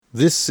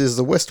This is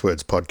the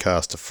WestWords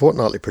podcast, a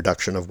fortnightly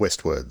production of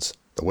WestWords,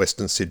 the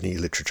Western Sydney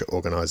Literature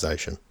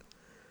Organisation.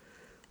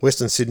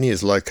 Western Sydney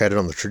is located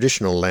on the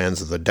traditional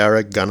lands of the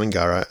Darug,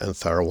 Gundungurra and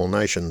Tharawal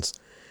nations,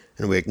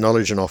 and we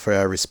acknowledge and offer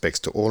our respects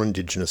to all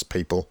Indigenous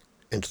people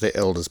and to their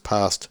elders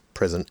past,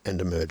 present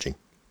and emerging.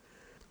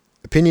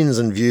 Opinions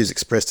and views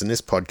expressed in this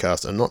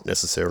podcast are not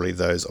necessarily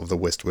those of the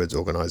WestWords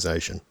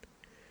organisation.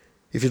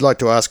 If you'd like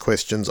to ask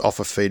questions,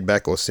 offer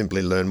feedback or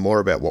simply learn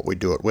more about what we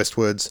do at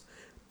WestWords,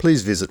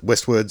 please visit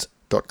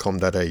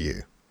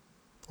westwords.com.au.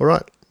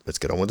 Alright, let's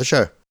get on with the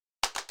show.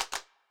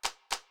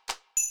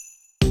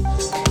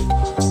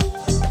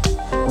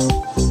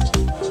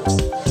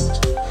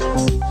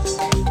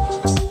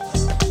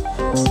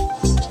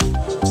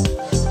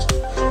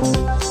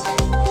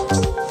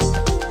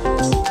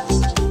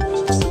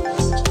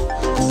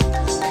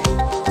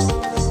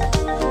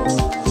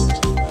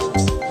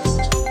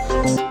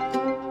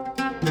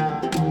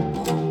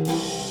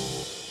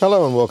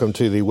 Hello and welcome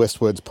to the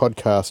WestWords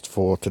podcast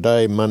for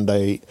today,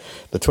 Monday,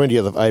 the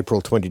 20th of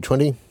April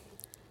 2020.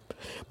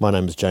 My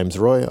name is James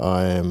Roy.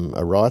 I am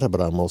a writer,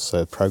 but I'm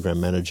also program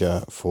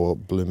manager for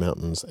Blue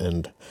Mountains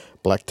and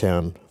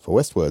Blacktown for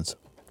WestWords.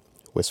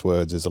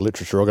 WestWords is a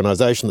literature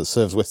organisation that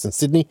serves Western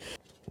Sydney,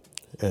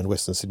 and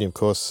Western Sydney, of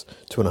course,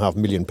 2.5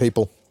 million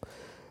people,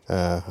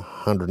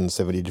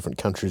 170 different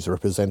countries are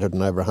represented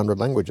in over 100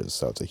 languages,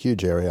 so it's a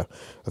huge area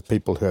of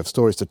people who have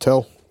stories to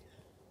tell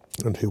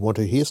and who want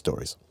to hear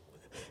stories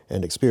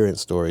and experience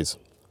stories.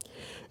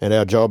 And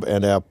our job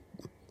and our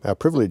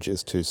privilege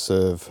is to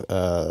serve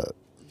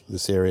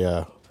this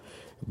area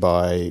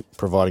by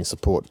providing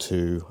support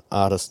to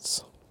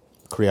artists,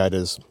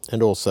 creators,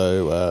 and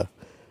also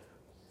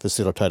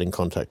facilitating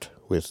contact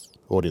with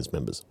audience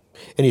members.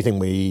 Anything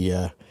we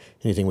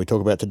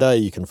talk about today,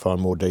 you can find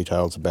more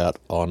details about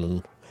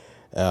on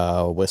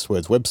our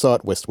WestWords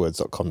website,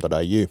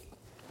 westwords.com.au.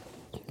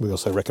 We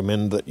also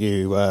recommend that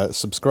you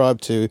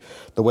subscribe to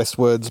the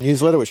WestWords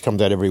newsletter, which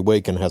comes out every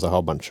week and has a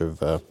whole bunch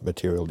of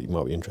material that you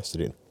might be interested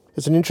in.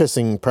 It's an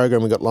interesting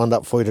program we've got lined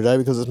up for you today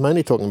because it's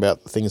mainly talking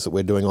about the things that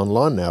we're doing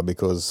online now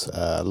because,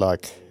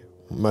 like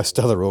most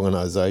other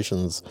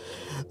organisations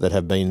that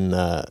have been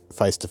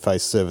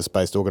face-to-face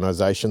service-based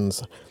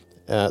organisations,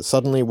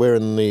 suddenly we're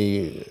in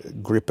the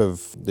grip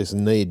of this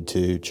need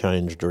to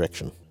change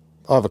direction.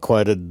 I've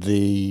equated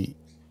the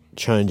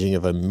changing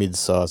of a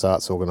mid-size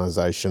arts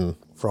organisation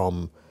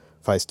from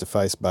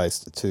face-to-face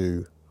based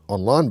to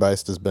online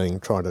based as being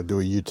trying to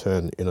do a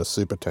U-turn in a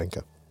super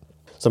tanker.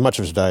 So much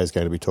of today is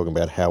going to be talking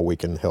about how we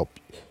can help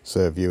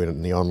serve you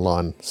in the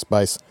online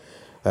space,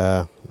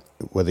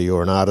 whether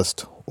you're an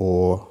artist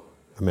or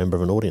a member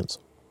of an audience.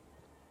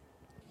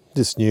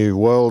 This new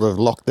world of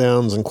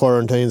lockdowns and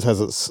quarantines has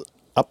its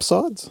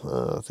upsides.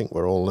 I think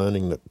we're all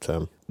learning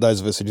that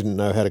those of us who didn't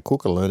know how to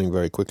cook are learning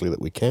very quickly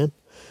that we can.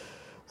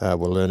 We're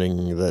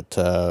learning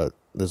that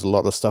there's a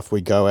lot of stuff we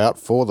go out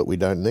for that we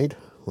don't need.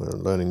 We're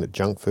learning that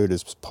junk food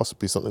is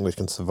possibly something we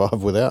can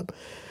survive without.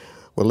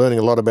 We're learning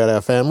a lot about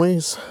our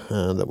families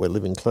that we're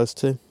living close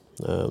to.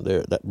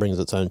 That brings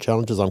its own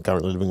challenges. I'm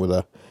currently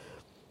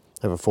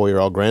have a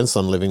 4-year-old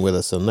grandson living with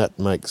us, and that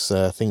makes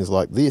things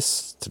like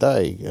this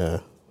today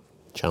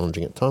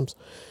challenging at times.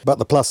 But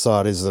the plus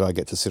side is that I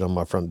get to sit on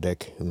my front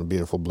deck in the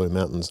beautiful Blue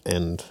Mountains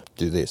and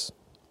do this.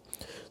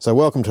 So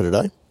welcome to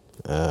today.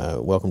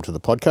 Welcome to the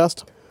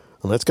podcast,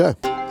 and let's go.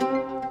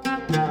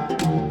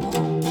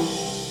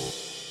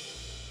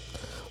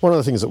 One of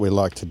the things that we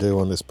like to do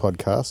on this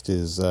podcast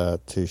is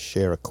to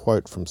share a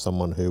quote from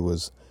someone who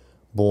was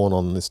born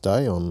on this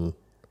day,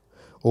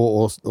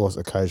 or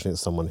occasionally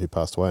it's someone who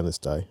passed away on this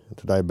day.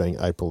 Today being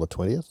April the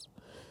 20th,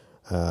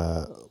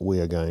 we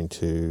are going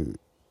to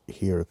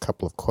hear a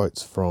couple of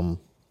quotes from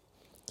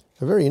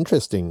a very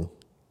interesting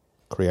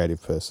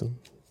creative person.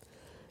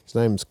 His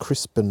name's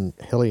Crispin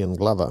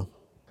Glover.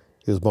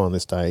 He was born on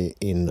this day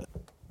in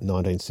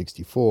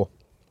 1964.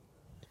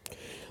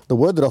 The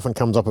word that often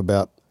comes up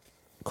about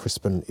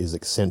Crispin is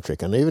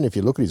eccentric, and even if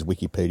you look at his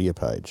Wikipedia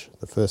page,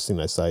 the first thing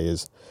they say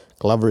is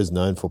Glover is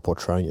known for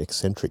portraying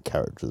eccentric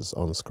characters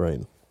on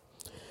screen.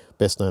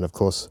 Best known, of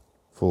course,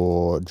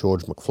 for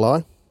George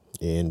McFly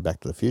in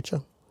Back to the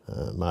Future,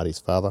 Marty's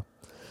father,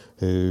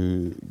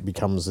 who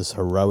becomes this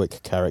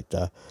heroic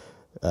character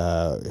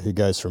who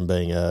goes from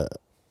being a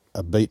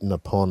beaten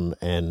upon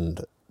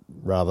and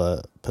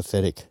rather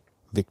pathetic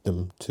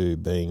victim to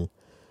being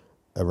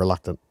a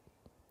reluctant,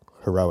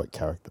 heroic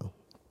character.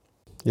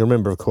 You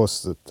remember, of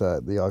course,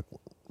 that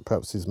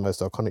perhaps his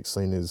most iconic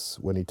scene is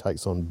when he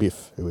takes on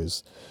Biff, who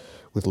is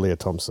with Leah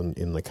Thompson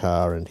in the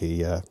car, and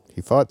he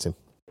fights him.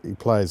 He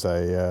plays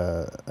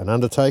an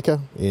undertaker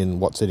in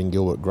What's Eating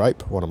Gilbert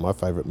Grape, one of my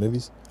favourite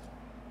movies.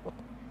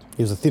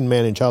 He was a thin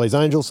man in Charlie's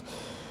Angels.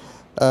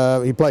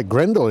 He played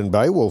Grendel in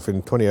Beowulf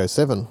in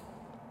 2007.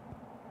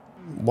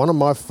 One of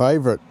my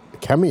favourite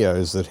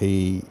cameos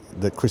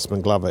that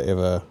Crispin Glover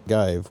ever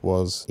gave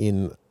was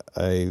in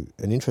an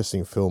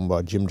interesting film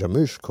by Jim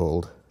Jarmusch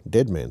called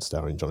Dead Man,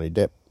 starring Johnny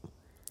Depp,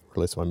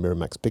 released by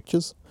Miramax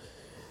Pictures.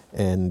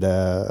 And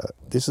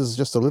this is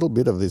just a little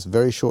bit of this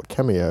very short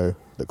cameo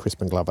that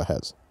Crispin Glover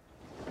has.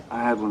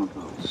 I had one of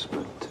those,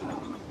 but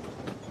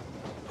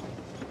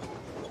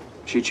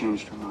she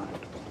changed her mind.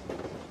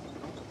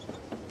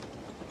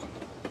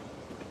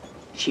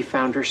 She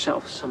found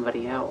herself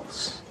somebody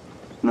else.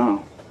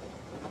 No.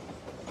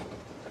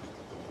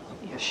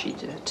 Yes, she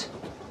did.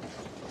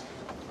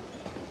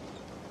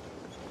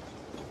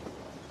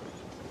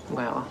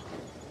 Well,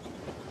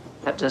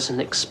 that doesn't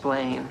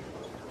explain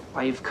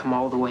why you've come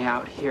all the way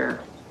out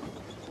here.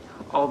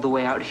 All the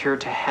way out here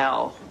to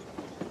hell.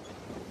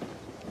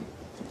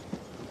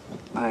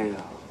 I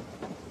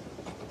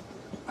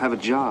have a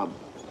job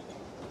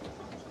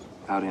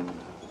out in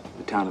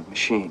the town of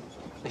Machine.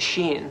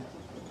 Machine?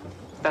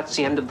 That's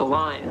the end of the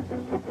line.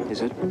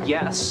 Is it?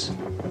 Yes.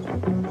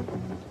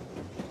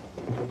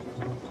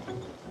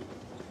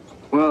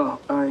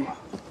 Well, I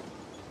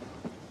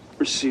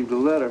received a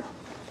letter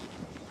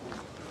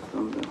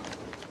from the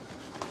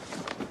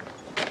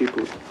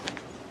people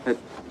at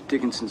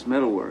Dickinson's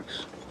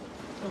Metalworks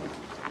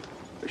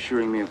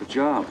assuring me of a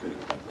job.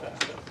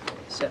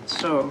 Is that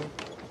so?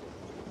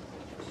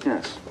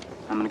 Yes,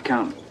 I'm an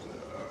accountant.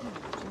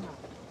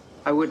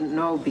 I wouldn't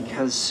know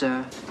because,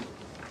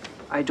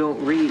 I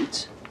don't read.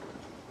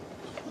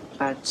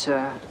 But,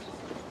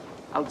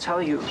 I'll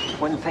tell you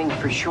one thing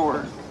for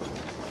sure.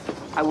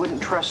 I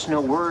wouldn't trust no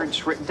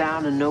words written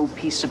down on no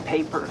piece of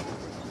paper,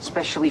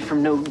 especially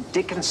from no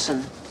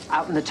Dickinson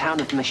out in the town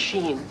of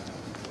Machine.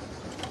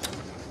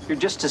 You're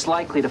just as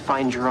likely to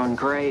find your own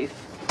grave.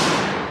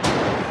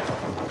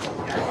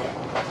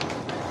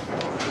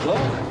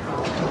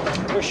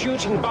 Look, we're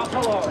shooting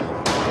buffalo.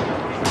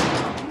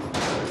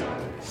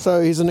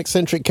 So he's an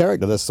eccentric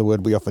character, that's the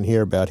word we often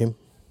hear about him.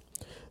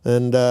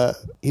 And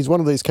he's one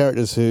of these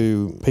characters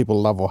who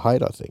people love or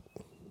hate, I think.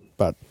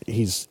 But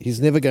he's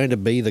never going to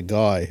be the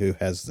guy who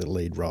has the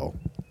lead role.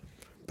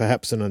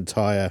 Perhaps an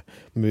entire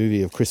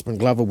movie of Crispin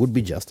Glover would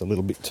be just a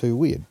little bit too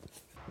weird.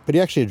 But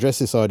he actually addressed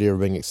this idea of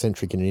being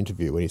eccentric in an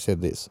interview when he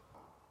said this: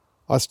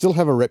 "I still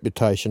have a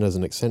reputation as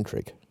an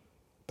eccentric,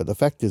 but the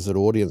fact is that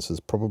audiences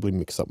probably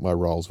mix up my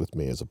roles with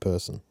me as a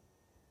person."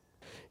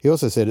 He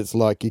also said it's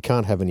like you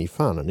can't have any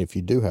fun, and if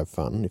you do have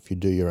fun, if you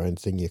do your own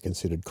thing, you're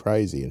considered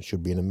crazy and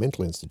should be in a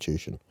mental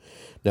institution.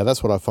 Now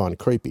that's what I find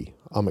creepy.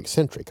 I'm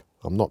eccentric.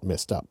 I'm not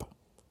messed up.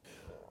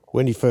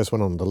 When he first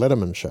went on the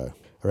Letterman show,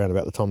 around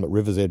about the time that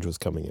River's Edge was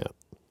coming out,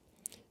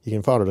 you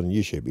can find it on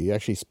YouTube. He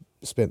actually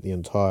spent the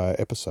entire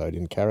episode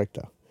in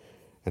character,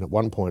 and at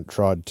one point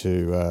tried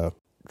to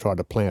plant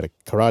a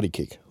karate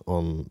kick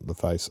on the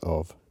face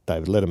of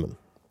David Letterman.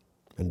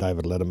 And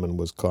David Letterman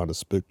was kind of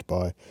spooked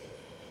by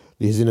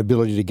his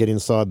inability to get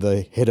inside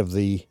the head of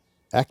the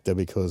actor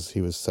because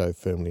he was so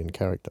firmly in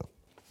character.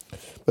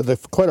 But the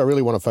quote I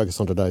really want to focus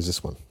on today is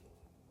this one.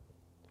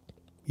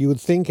 You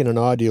would think in an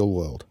ideal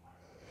world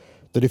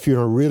that if you're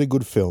in a really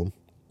good film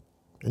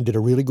and did a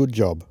really good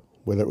job,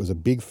 whether it was a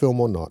big film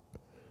or not,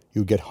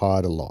 you would get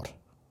hired a lot.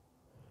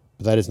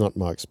 But that is not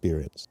my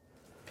experience.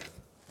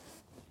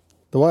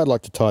 The way I'd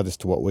like to tie this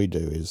to what we do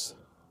is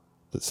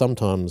that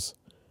sometimes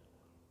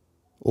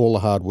all the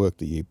hard work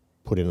that you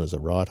put in as a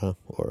writer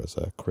or as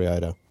a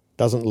creator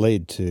doesn't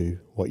lead to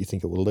what you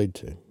think it will lead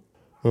to.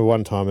 Well,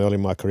 one time early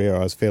in my career,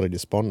 I was fairly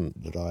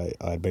despondent that I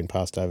had been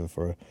passed over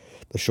for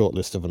the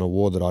shortlist of an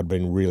award that I'd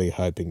been really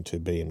hoping to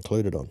be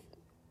included on.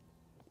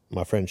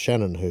 My friend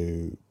Shannon,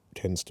 who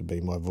tends to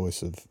be my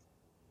voice of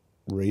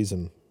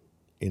reason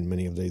in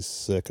many of these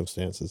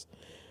circumstances,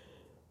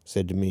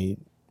 said to me,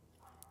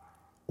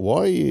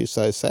 "Why are you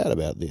so sad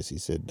about this?" He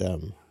said,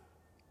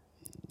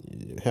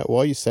 "Why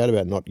are you sad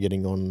about not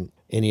getting on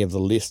any of the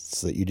lists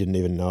that you didn't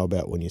even know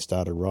about when you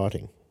started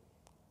writing?"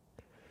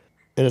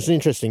 And it's an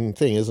interesting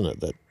thing, isn't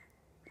it, that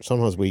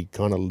sometimes we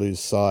kind of lose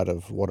sight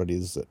of what it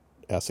is that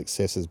our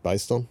success is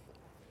based on.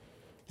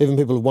 Even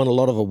people who've won a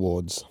lot of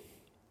awards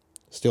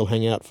still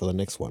hang out for the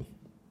next one.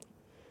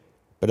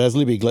 But as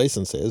Libby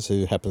Gleason says,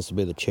 who happens to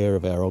be the chair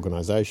of our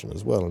organisation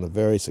as well, and a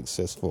very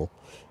successful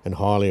and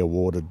highly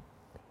awarded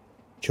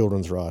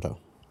children's writer,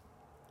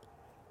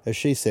 as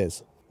she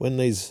says, when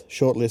these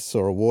shortlists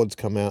or awards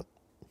come out,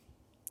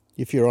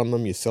 if you're on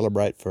them, you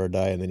celebrate for a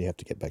day and then you have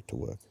to get back to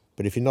work.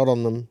 But if you're not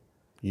on them,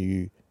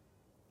 you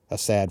are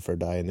sad for a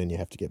day and then you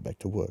have to get back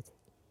to work.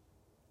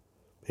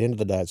 At the end of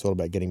the day, it's all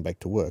about getting back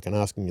to work and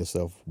asking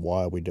yourself,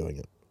 why are we doing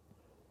it?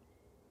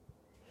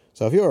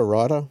 So if you're a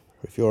writer,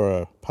 if you're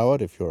a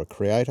poet, if you're a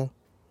creator,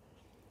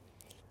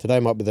 today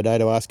might be the day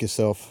to ask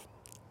yourself,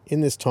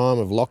 in this time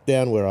of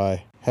lockdown where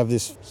I have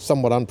this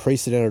somewhat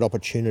unprecedented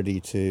opportunity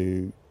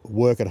to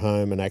work at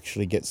home and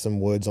actually get some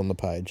words on the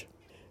page,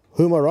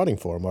 who am I writing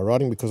for? Am I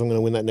writing because I'm going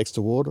to win that next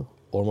award?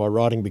 Or am I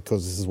writing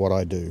because this is what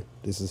I do?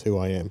 This is who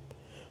I am.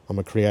 I'm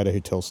a creator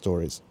who tells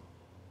stories.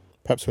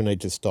 Perhaps we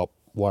need to stop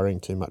worrying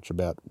too much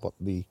about what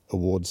the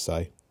awards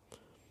say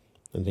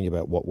and think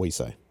about what we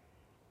say.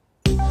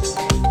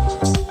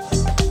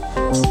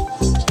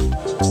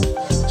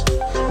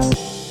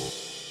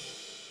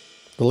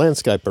 The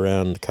landscape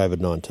around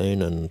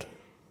COVID-19 and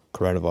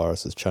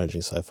coronavirus is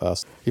changing so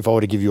fast. If I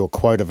were to give you a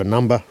quote of a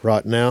number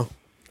right now,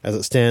 as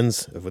it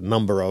stands, of a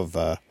number of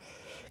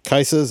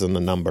cases and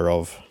the number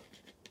of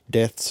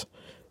deaths,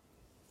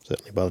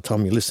 Certainly by the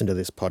time you listen to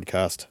this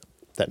podcast,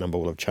 that number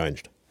will have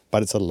changed.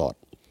 But it's a lot.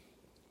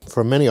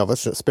 For many of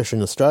us, especially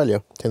in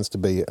Australia, it tends to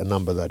be a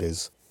number that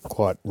is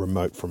quite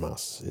remote from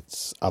us.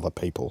 It's other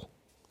people.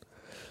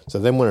 So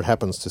then when it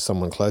happens to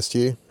someone close to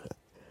you,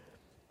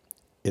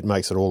 it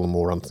makes it all the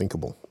more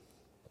unthinkable.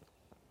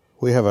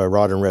 We have a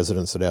writer in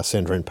residence at our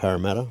centre in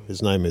Parramatta.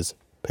 His name is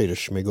Peter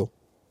Schmigel.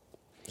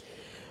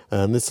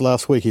 And this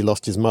last week he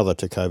lost his mother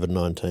to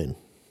COVID-19.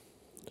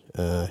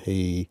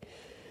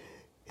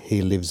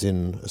 He lives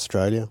in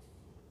Australia,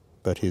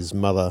 but his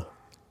mother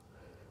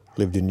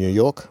lived in New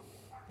York,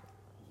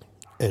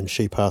 and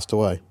she passed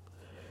away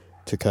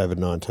to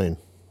COVID-19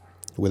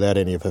 without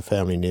any of her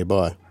family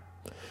nearby,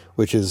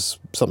 which is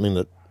something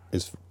that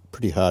is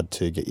pretty hard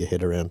to get your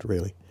head around,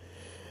 really.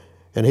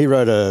 And he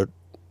wrote a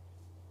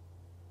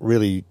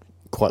really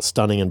quite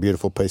stunning and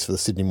beautiful piece for the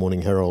Sydney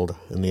Morning Herald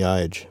and The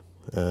Age,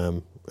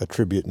 a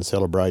tribute and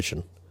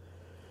celebration.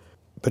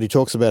 But he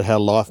talks about how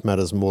life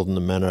matters more than the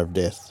manner of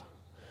death,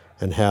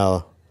 and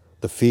how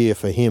the fear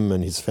for him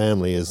and his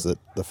family is that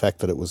the fact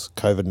that it was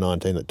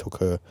COVID-19 that took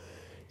her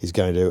is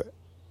going to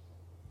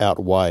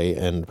outweigh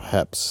and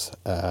perhaps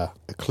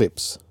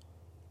eclipse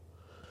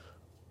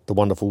the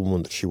wonderful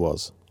woman that she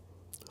was.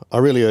 I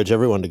really urge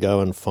everyone to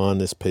go and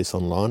find this piece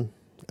online.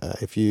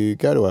 If you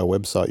go to our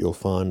website, you'll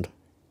find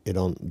it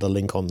on the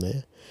link on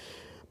there.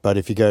 But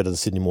if you go to the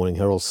Sydney Morning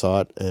Herald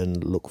site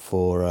and look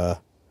for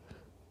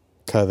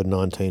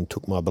COVID-19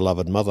 Took My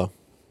Beloved Mother,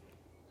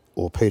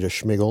 or Peter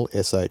Schmigel,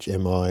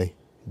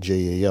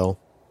 Schmigel,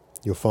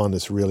 you'll find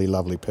this really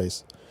lovely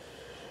piece.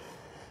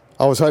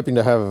 I was hoping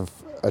to have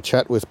a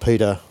chat with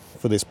Peter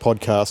for this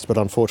podcast, but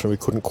unfortunately we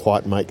couldn't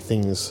quite make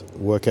things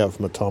work out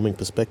from a timing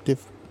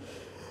perspective.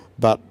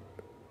 But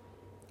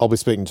I'll be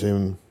speaking to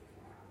him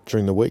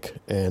during the week,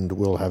 and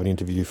we'll have an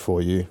interview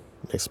for you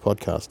next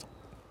podcast.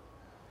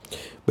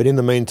 But in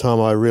the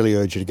meantime, I really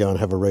urge you to go and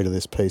have a read of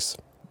this piece.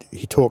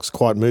 He talks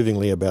quite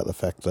movingly about the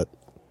fact that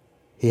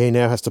he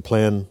now has to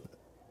plan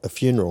a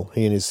funeral.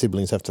 He and his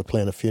siblings have to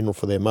plan a funeral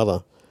for their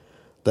mother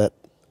that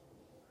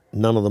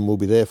none of them will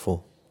be there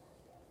for,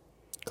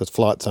 because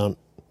flights aren't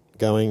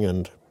going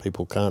and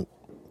people can't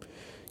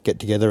get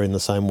together in the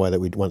same way that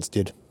we once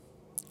did.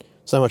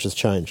 So much has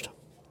changed.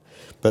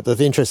 But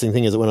the interesting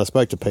thing is that when I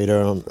spoke to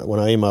Peter, when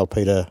I emailed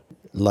Peter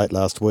late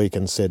last week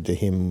and said to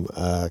him,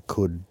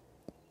 could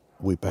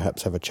we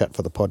perhaps have a chat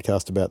for the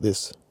podcast about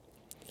this?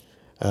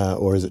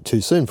 Or is it too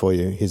soon for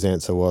you? His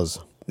answer was,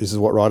 this is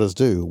what writers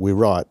do. We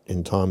write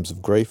in times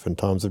of grief and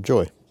times of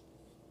joy.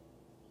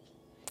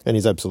 And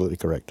he's absolutely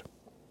correct.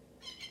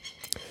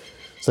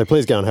 So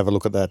please go and have a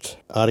look at that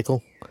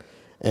article,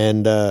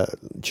 and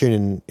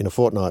tune in a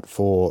fortnight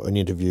for an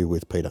interview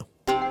with Peter.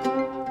 A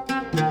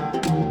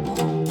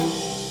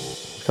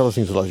couple of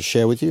things I'd like to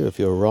share with you if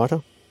you're a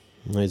writer.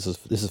 This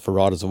is for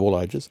writers of all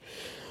ages.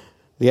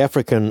 The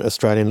African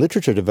Australian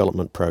Literature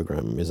Development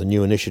Program is a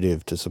new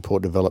initiative to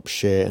support, develop,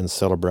 share and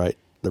celebrate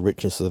the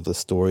richness of the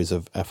stories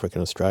of African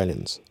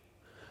Australians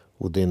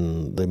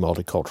within the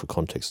multicultural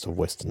context of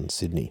Western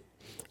Sydney.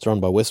 It's run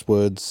by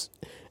WestWords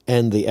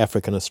and the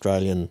African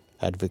Australian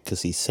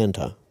Advocacy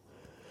Centre,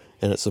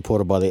 and it's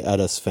supported by the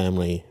Addis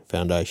Family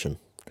Foundation.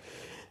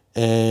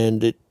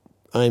 And it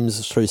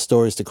aims through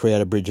stories to create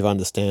a bridge of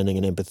understanding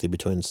and empathy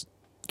between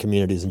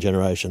communities and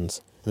generations,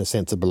 and a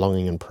sense of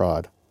belonging and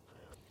pride.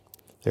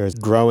 There is a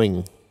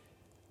growing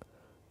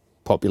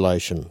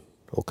population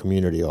or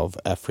community of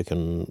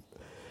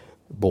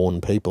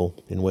African-born people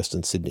in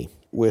Western Sydney.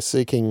 We're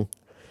seeking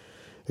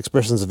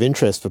expressions of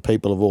interest for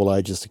people of all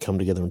ages to come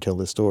together and tell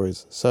their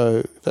stories. So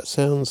if that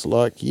sounds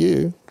like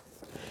you,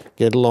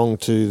 get along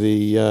to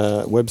the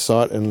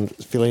website and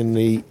fill in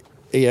the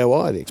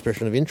EOI, the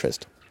expression of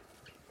interest.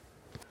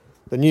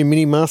 The new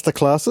mini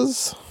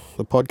masterclasses,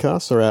 the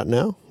podcasts, are out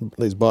now.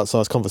 These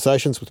bite-sized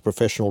conversations with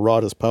professional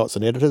writers, poets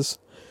and editors,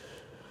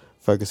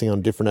 focusing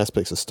on different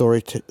aspects of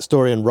story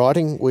and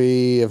writing.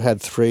 We have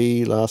had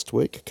 3 last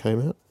week,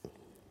 came out,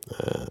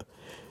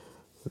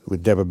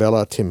 with Deborah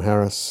Bella, Tim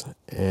Harris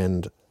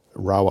and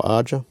Rawa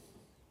Arja.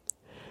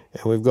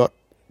 And we've got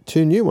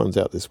 2 new ones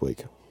out this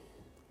week.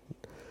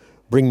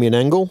 Bring Me an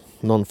Angle,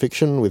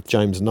 non-fiction, with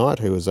James Knight,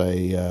 who is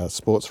a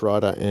sports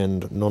writer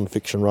and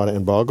non-fiction writer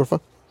and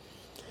biographer.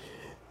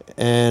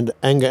 And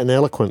Anger and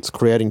Eloquence,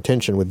 Creating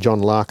Tension, with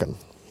John Larkin.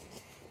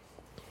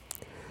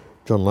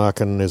 John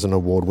Larkin is an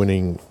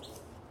award-winning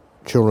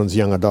children's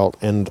young adult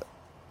and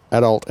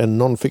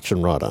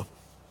non-fiction writer,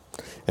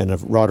 and a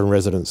writer in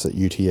residence at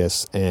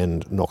UTS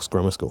and Knox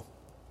Grammar School.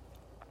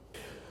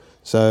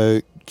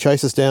 So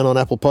chase us down on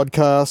Apple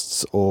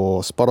Podcasts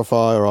or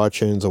Spotify or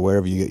iTunes or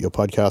wherever you get your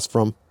podcast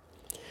from.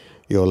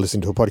 You're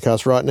listening to a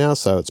podcast right now,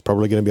 so it's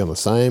probably going to be on the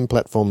same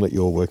platform that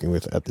you're working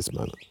with at this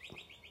moment.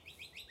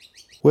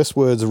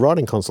 WestWords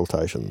Writing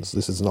Consultations.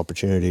 This is an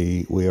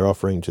opportunity we are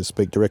offering to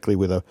speak directly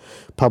with a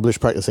published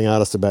practicing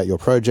artist about your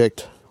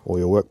project or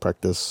your work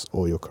practice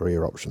or your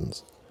career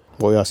options.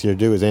 What we ask you to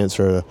do is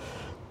answer a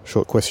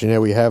short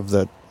questionnaire we have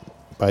that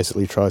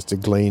basically tries to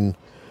glean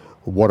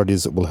what it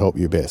is that will help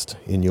you best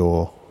in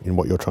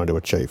what you're trying to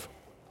achieve.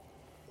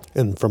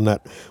 And from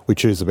that, we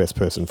choose the best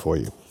person for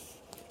you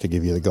to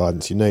give you the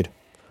guidance you need.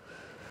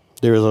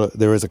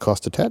 There is a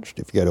cost attached.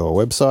 If you go to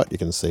our website, you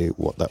can see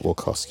what that will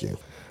cost you.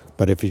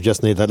 But if you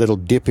just need that little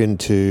dip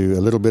into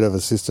a little bit of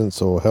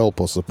assistance or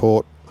help or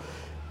support,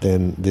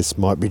 then this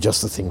might be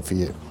just the thing for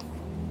you.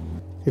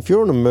 If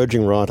you're an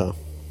emerging writer,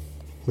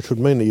 which would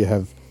mean that you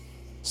have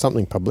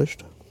something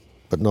published,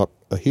 but not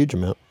a huge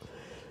amount,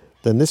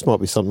 then this might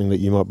be something that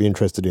you might be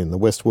interested in, the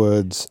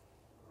WestWords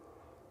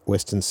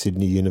Western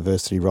Sydney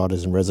University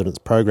Writers in Residence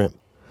program.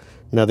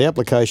 Now, the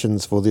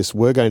applications for this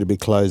were going to be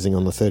closing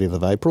on the 30th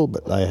of April,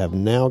 but they have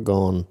now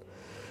gone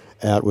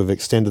out. We've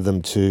extended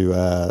them to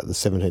the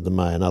 17th of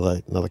May,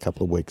 another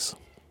couple of weeks.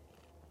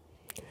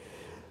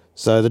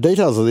 So the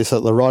details of this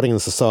are the Writing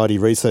and Society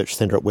Research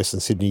Centre at Western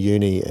Sydney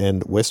Uni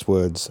and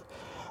WestWords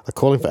are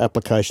calling for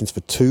applications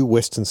for 2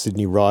 Western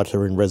Sydney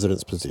writer in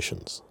residence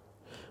positions.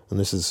 And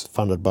this is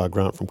funded by a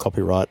grant from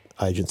Copyright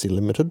Agency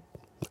Limited,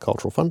 the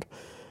Cultural Fund.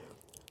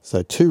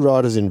 So 2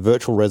 writers in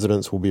virtual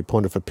residence will be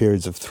appointed for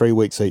periods of 3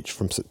 weeks each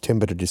from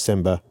September to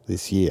December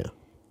this year.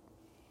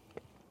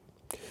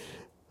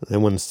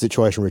 And when the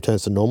situation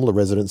returns to normal, the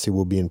residency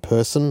will be in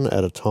person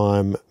at a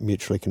time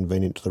mutually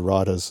convenient to the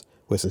writers,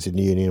 Western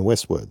Sydney Uni and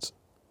WestWords.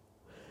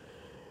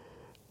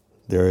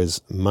 There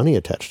is money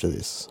attached to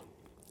this.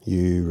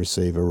 You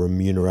receive a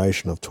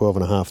remuneration of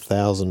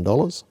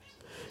 $12,500.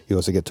 You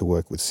also get to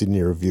work with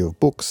Sydney Review of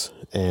Books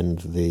and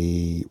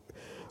the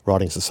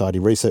Writing Society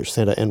Research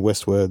Centre and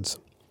WestWords.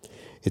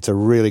 It's a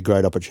really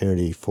great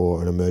opportunity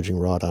for an emerging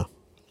writer.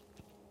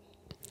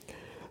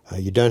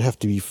 You don't have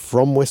to be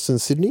from Western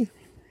Sydney,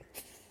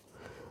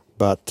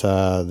 but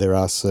there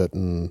are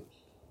certain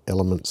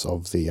elements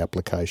of the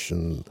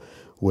application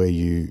where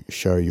you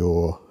show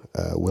your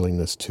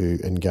willingness to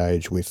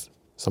engage with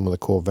some of the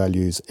core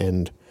values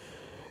and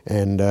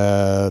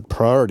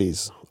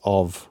priorities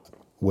of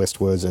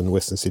WestWords and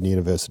Western Sydney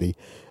University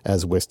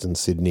as Western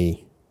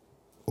Sydney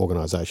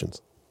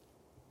organisations.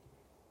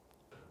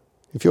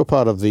 If you're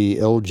part of the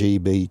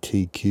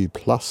LGBTQ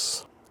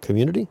plus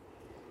community,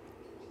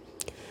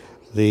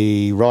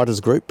 the writers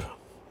group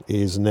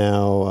is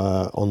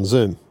now on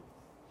Zoom.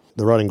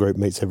 The writing group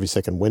meets every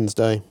second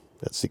Wednesday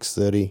at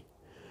 6:30.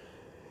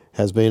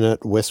 Has been at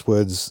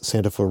WestWords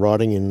Centre for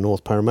Writing in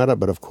North Parramatta,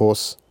 but of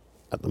course,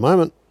 at the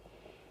moment,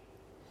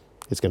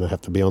 it's going to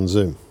have to be on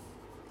Zoom.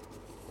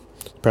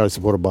 It's proudly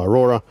supported by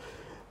Aurora,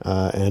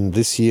 and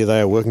this year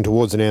they are working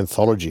towards an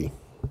anthology.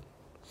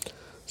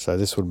 So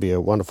this would be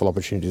a wonderful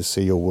opportunity to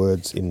see your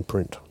words in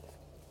print.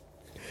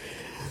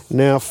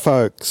 Now,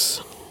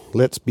 folks,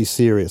 let's be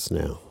serious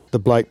now. The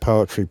Blake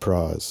Poetry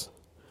Prize.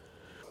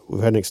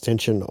 We've had an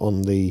extension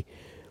on the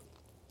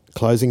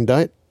closing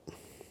date.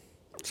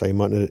 So you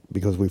might need it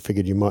because we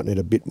figured you might need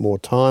a bit more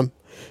time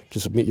to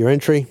submit your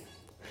entry.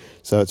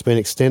 So it's been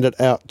extended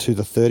out to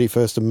the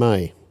 31st of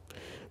May.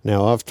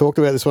 Now, I've talked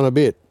about this one a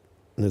bit.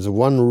 And there's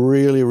one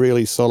really,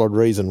 really solid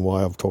reason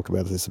why I've talked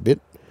about this a bit.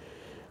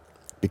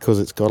 Because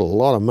it's got a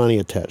lot of money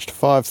attached.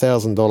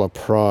 $5,000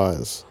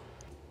 prize.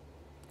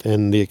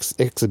 And the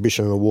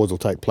exhibition and awards will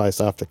take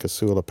place after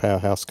Casula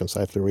Powerhouse can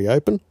safely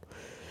reopen.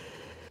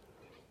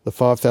 The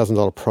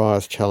 $5,000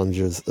 prize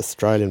challenges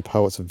Australian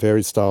poets of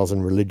varied styles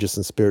and religious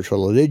and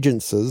spiritual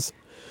allegiances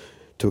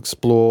to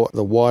explore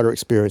the wider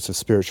experience of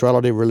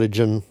spirituality,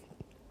 religion,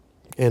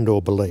 and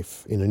or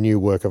belief in a new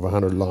work of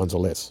 100 lines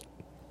or less.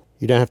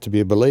 You don't have to be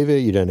a believer,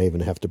 you don't even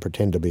have to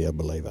pretend to be a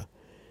believer.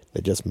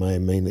 It just may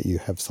mean that you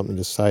have something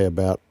to say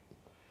about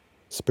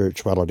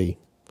spirituality,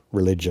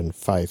 religion,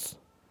 faith,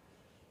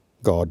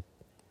 God,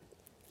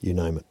 you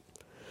name it.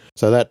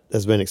 So that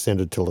has been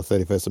extended till the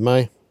 31st of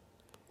May.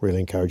 Really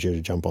encourage you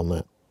to jump on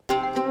that.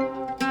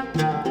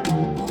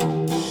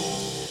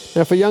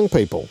 Now, for young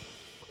people,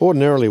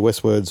 ordinarily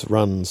WestWords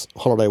runs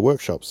holiday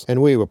workshops,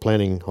 and we were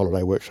planning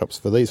holiday workshops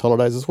for these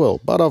holidays as well.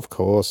 But of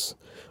course,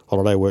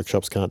 holiday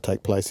workshops can't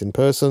take place in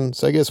person,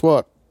 so guess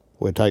what?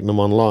 We're taking them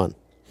online.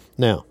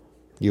 Now,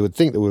 you would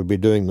think that we'd be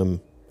doing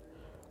them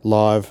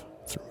live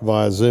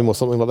via Zoom or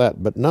something like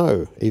that, but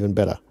no, even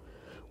better.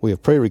 We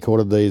have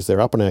pre-recorded these.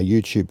 They're up on our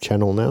YouTube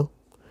channel now.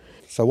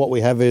 So what we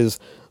have is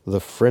the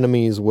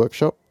Frenemies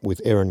workshop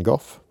with Erin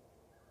Goff,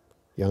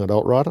 young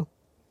adult writer.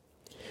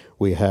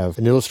 We have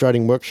an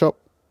illustrating workshop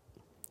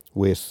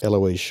with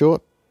Eloise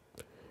Short.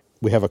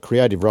 We have a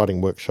creative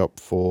writing workshop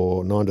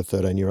for 9 to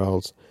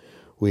 13-year-olds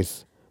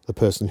with the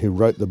person who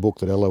wrote the book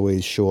that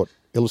Eloise Short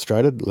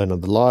illustrated,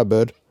 Leonard the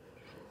Lyrebird,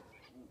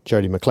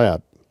 Jodie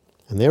McLeod.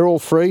 And they're all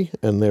free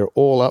and they're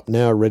all up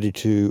now ready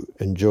to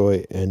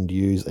enjoy and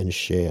use and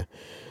share.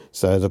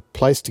 So the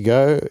place to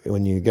go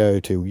when you go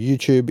to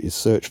YouTube is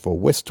search for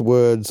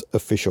WestWords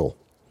Official.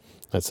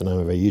 That's the name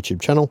of our YouTube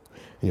channel,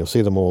 and you'll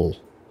see them all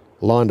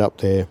lined up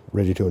there,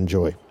 ready to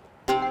enjoy.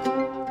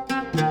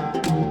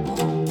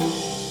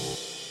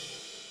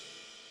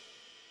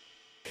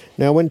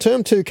 Now, when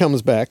Term 2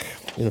 comes back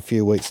in a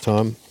few weeks'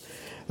 time,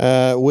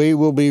 we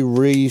will be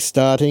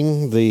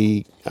restarting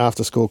the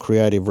after-school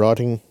creative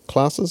writing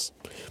classes,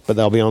 but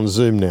they'll be on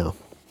Zoom now.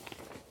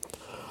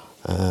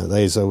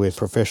 These are with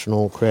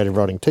professional creative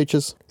writing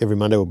teachers. Every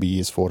Monday will be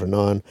years 4 to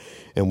 9,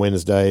 and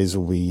Wednesdays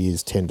will be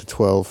years 10 to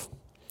 12.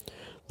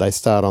 They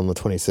start on the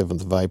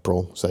 27th of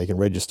April, so you can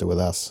register with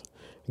us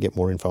and get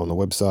more info on the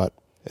website.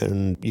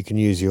 And you can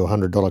use your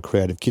 $100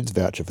 Creative Kids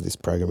voucher for this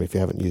program if you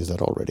haven't used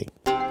that already.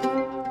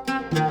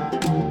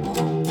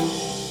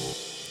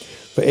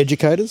 For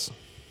educators,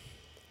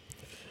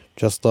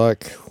 just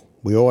like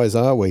we always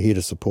are, we're here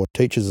to support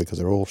teachers because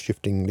they're all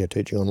shifting their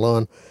teaching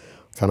online.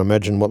 Can't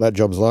imagine what that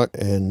job's like.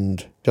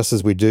 And just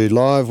as we do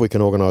live, we can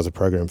organise a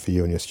program for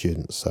you and your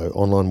students. So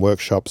online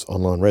workshops,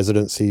 online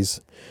residencies,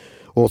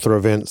 author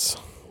events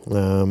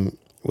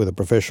with a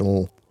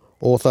professional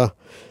author.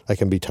 They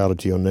can be tailored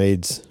to your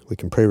needs. We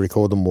can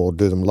pre-record them or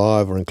do them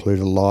live or include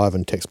a live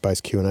and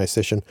text-based Q&A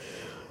session.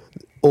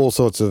 All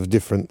sorts of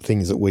different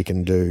things that we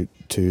can do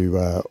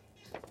to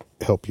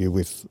help you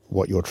with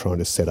what you're trying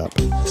to set up.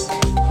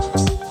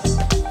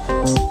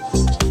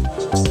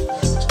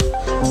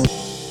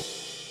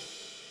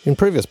 In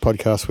previous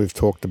podcasts, we've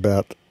talked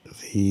about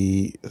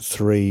the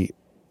 3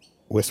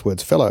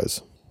 WestWords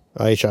Fellows,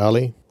 Aisha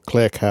Ali,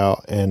 Claire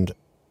Cow and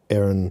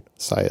Erin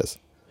Sayers.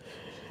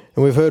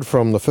 And we've heard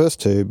from the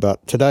first 2,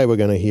 but today we're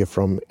going to hear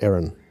from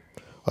Erin.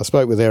 I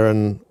spoke with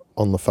Erin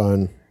on the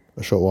phone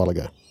a short while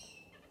ago.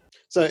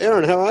 So,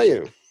 Erin, how are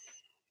you?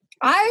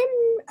 I'm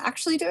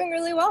actually doing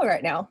really well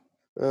right now.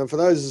 For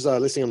those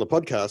listening on the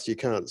podcast, you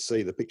can't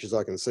see the pictures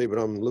I can see, but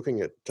I'm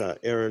looking at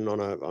Erin on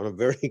a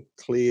very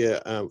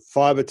clear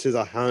fibre to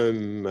the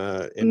home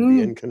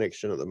NBN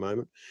connection at the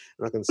moment,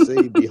 and I can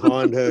see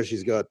behind her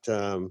she's got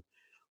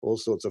all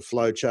sorts of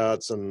flow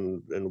charts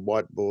and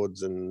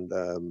whiteboards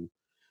and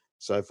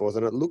so forth.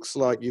 And it looks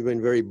like you've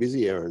been very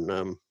busy,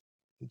 Erin.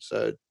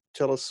 So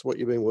tell us what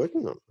you've been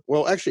working on.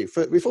 Well, actually,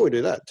 before we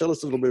do that, tell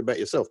us a little bit about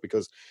yourself,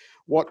 because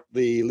what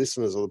the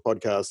listeners of the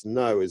podcast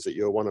know is that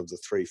you're one of the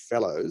 3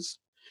 fellows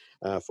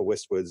for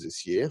WestWords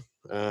this year.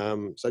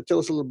 So tell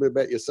us a little bit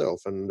about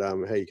yourself and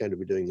how you came to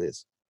be doing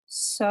this.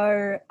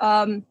 So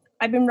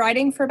I've been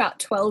writing for about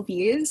 12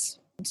 years.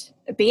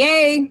 A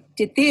BA,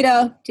 did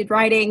theatre, did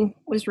writing,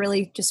 was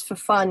really just for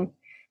fun.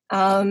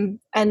 And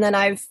then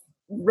I've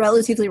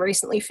relatively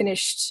recently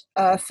finished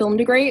a film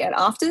degree at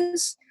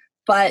Afters,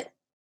 but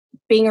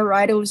being a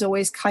writer was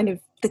always kind of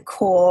the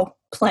core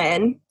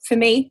plan for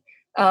me,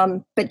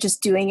 but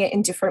just doing it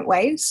in different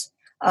ways.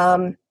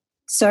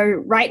 So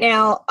right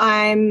now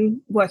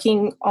I'm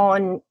working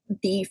on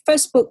the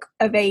first book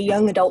of a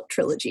young adult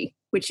trilogy,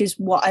 which is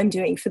what I'm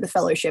doing for the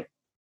fellowship.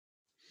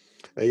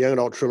 A young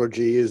adult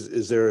trilogy,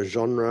 is there a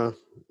genre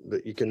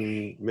that you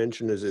can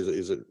mention? Is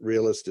it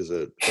realist? Is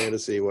it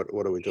fantasy? What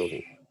are we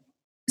talking?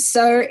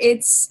 So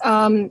it's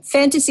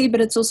fantasy, but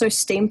it's also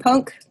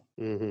steampunk.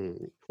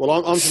 Mm-hmm.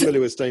 Well, I'm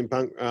familiar with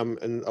steampunk,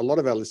 and a lot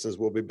of our listeners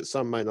will be, but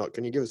some may not.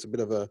 Can you give us a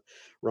bit of a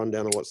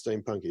rundown on what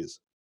steampunk is?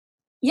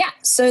 Yeah,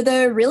 so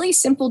the really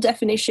simple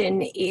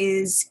definition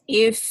is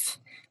if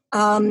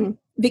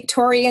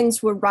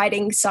Victorians were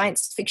writing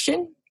science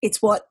fiction,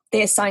 it's what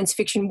their science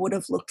fiction would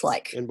have looked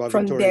like and by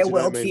from Victorians, their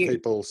you don't mean worldview.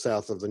 people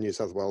south of the New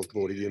South Wales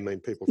border. You mean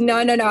people? No.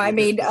 I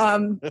mean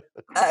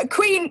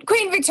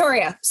Queen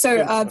Victoria.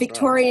 So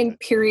Victorian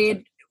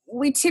period.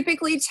 We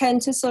typically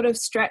tend to sort of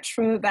stretch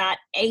from about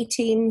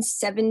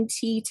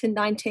 1870 to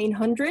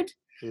 1900.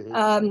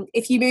 Mm-hmm.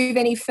 If you move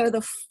any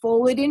further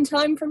forward in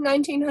time from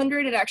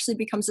 1900, it actually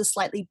becomes a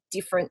slightly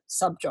different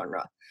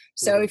subgenre.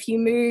 So if you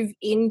move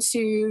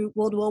into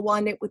World War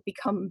I, it would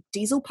become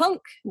diesel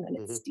punk, and then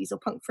it's diesel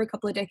punk for a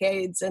couple of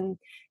decades, and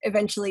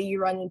eventually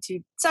you run into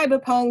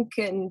cyberpunk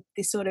and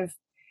this sort of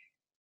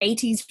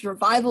 80s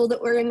revival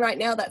that we're in right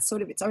now. That's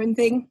sort of its own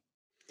thing.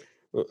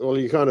 Well,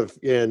 you kind of,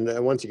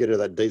 and once you get to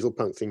that diesel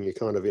punk thing, you're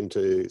kind of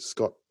into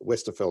Scott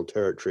Westerfeld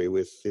territory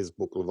with his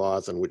book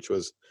Leviathan, which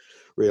was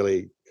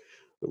really,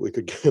 we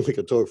could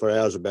talk for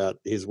hours about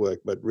his work,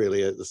 but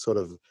really a sort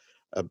of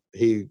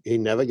he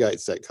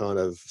navigates that kind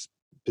of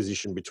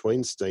position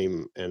between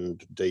steam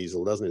and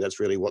diesel, doesn't he? That's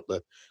really what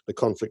the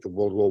conflict of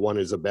World War I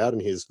is about in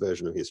his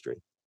version of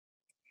history.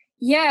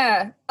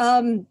 Yeah,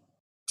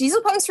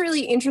 diesel punk's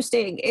really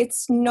interesting.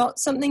 It's not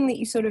something that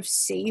you sort of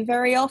see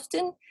very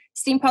often.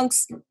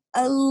 Steampunk's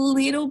a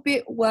little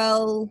bit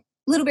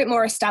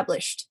more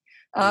established,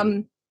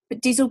 but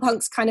diesel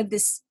punk's kind of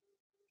this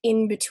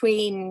in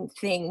between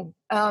thing.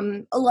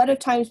 A lot of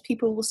times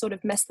people will sort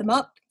of mess them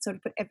up, sort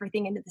of put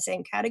everything into the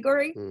same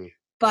category.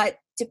 But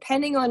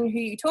depending on who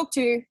you talk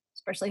to,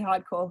 especially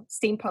hardcore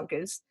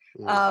steampunkers,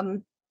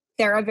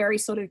 there are very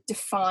sort of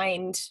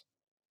defined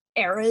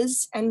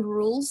eras and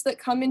rules that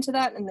come into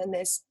that. And then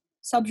there's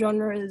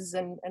subgenres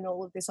and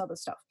all of this other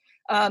stuff.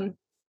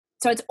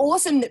 So it's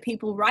awesome that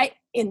people write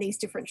in these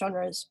different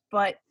genres,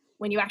 but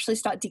when you actually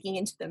start digging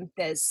into them,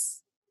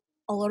 there's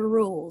a lot of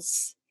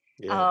rules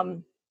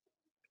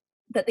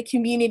that the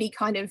community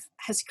kind of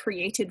has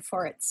created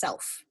for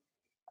itself.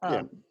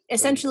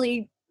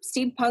 Essentially,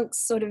 steampunk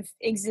sort of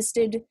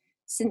existed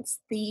since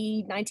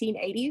the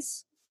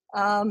 1980s.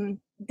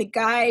 The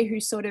guy who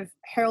sort of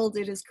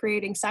heralded as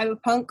creating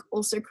cyberpunk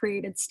also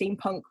created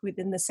steampunk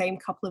within the same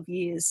couple of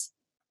years.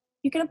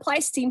 you can apply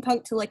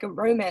steampunk to like a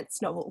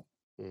romance novel.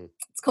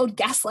 It's called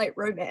Gaslight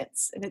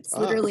Romance, and it's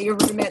literally a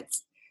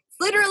romance. It's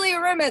literally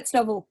a romance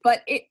novel,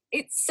 but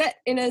it's set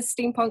in a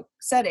steampunk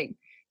setting.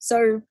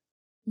 So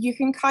you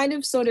can kind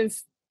of sort of,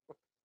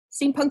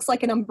 steampunk's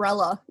like an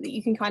umbrella that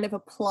you can kind of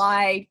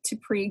apply to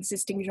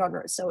pre-existing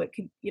genres. So it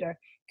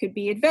could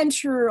be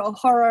adventure or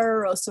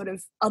horror or sort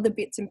of other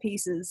bits and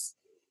pieces,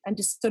 and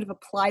just sort of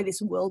apply this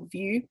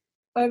worldview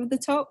over the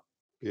top.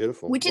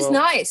 Beautiful. Which is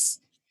nice.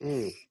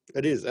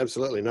 It is,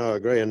 absolutely. No, I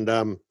agree. And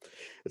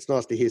it's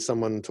nice to hear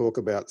someone talk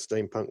about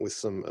steampunk with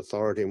some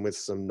authority and with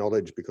some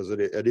knowledge, because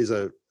it is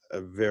a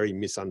very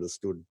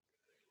misunderstood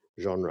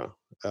genre.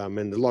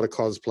 And a lot of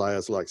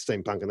cosplayers like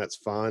steampunk, and that's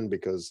fine,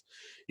 because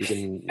you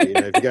can,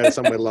 if you go to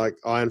somewhere like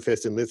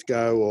Ironfest in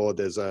Lithgow, or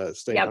there's a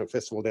steampunk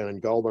festival down in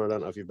Goulburn. I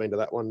don't know if you've been to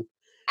that one.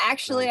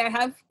 Actually, I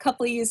have a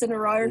couple of years in a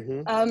row.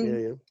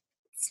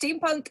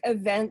 Steampunk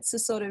events are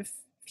sort of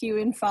few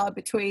and far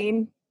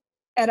between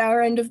at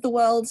our end of the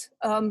world.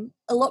 A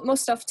lot more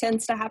stuff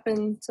tends to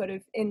happen sort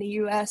of in the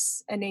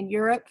US and in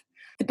Europe.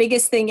 The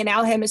biggest thing in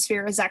our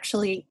hemisphere is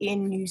actually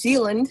in New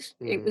Zealand.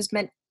 It was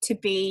meant to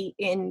be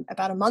in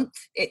about a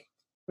month. It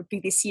would be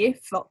this year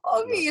for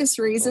obvious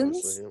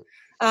reasons.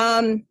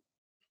 Steampunk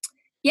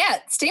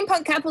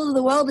capital of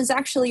the world is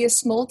actually a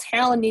small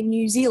town in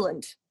New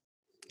Zealand.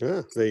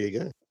 Yeah, there you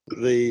go.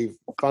 The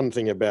fun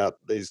thing about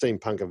these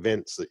steampunk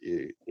events that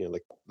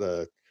like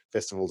the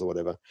festivals or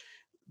whatever,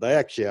 they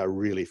actually are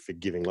really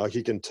forgiving. Like,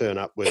 you can turn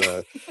up with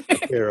a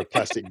pair of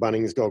plastic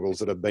Bunnings goggles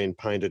that have been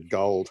painted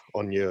gold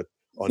on your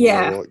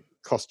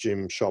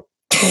costume shop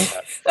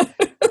hat,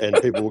 and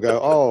people will go,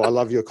 "Oh, I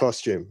love your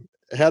costume."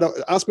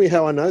 Ask me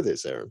how I know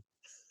this, Erin.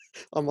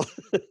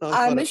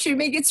 I'm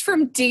assuming it's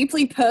from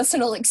deeply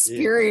personal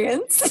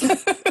experience. Yeah.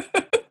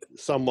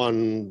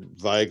 Someone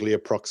vaguely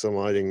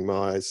approximating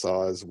my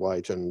size,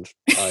 weight, and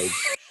age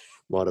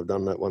might have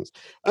done that once.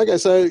 Okay,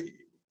 so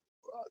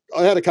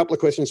I had a couple of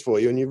questions for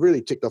you, and you've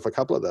really ticked off a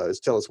couple of those.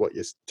 Tell us about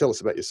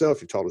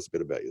yourself. You've told us a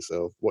bit about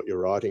yourself, what you're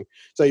writing.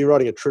 So you're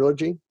writing a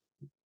trilogy?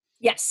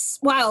 Yes.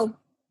 Well,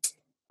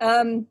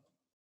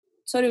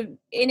 sort of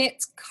in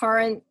its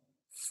current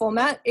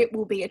format, it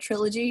will be a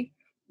trilogy,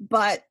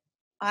 but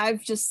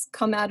I've just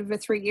come out of a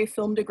 3-year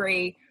film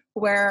degree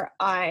where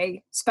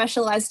I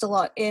specialized a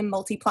lot in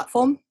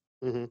multi-platform.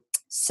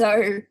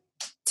 So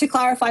to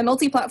clarify,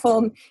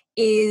 multi-platform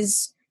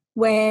is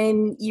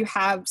when you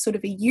have sort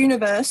of a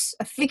universe,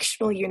 a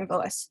fictional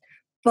universe,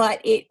 but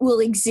it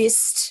will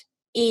exist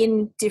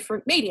in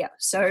different media.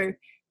 So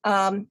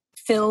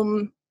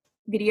film,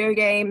 video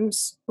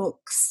games,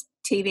 books,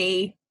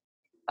 TV,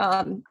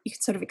 you can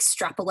sort of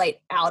extrapolate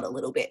out a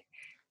little bit.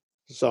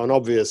 So an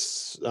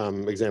obvious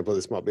example of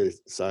this might be,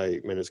 say,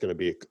 it's going to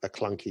be a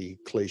clunky,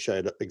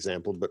 cliched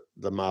example, but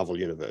the Marvel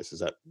universe, is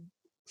that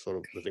sort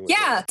of the thing?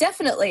 Yeah,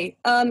 definitely.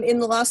 In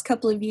the last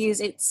couple of years,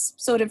 it's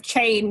sort of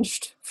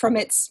changed from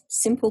its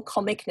simple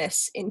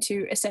comicness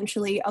into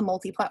essentially a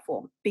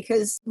multi-platform,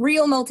 because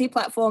real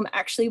multi-platform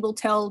actually will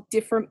tell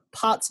different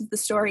parts of the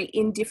story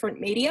in different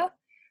media,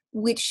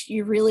 which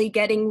you're really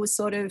getting with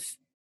sort of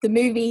the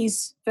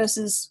movies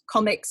versus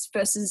comics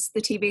versus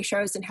the TV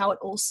shows, and how it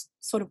all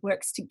sort of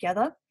works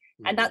together.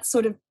 And that's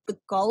sort of the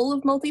goal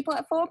of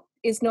multi-platform,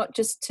 is not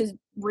just to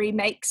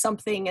remake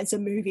something as a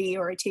movie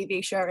or a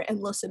TV show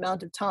endless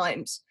amount of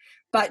times,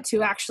 but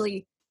to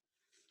actually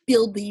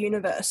build the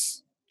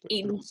universe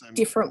in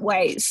different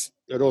ways.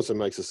 It also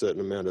makes a certain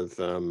amount of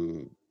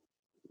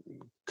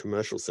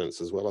commercial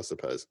sense as well, I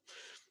suppose.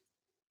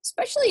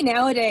 Especially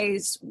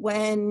nowadays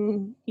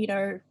when,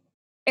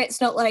 it's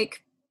not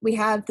like we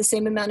have the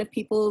same amount of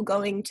people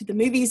going to the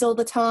movies all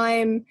the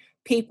time.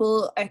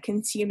 People are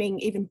consuming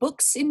even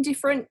books in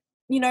different,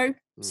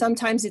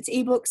 sometimes it's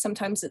ebook,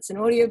 sometimes it's an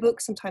audiobook,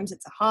 sometimes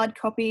it's a hard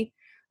copy.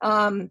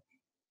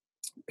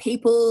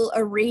 People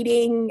are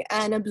reading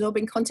and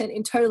absorbing content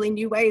in totally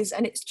new ways,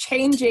 and it's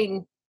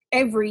changing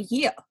every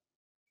year.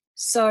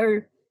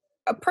 So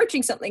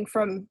approaching something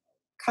from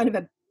kind of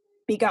a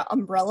bigger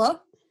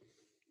umbrella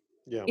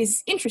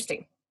is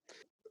interesting.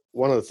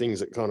 One of the things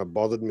that kind of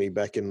bothered me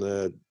back in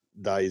the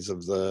days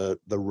of the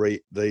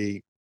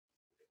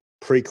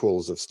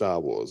prequels of Star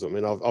Wars. I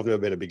mean, I've never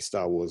been a big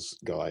Star Wars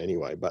guy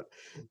anyway, but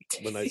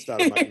when they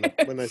started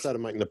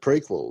making the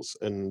prequels,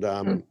 and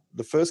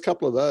the first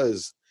couple of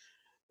those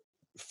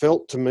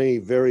felt to me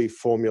very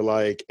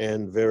formulaic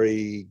and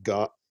very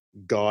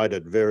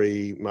guided,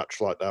 very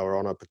much like they were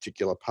on a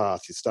particular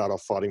path. You start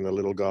off fighting the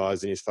little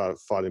guys, and you start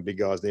fighting big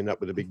guys, and end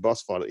up with a big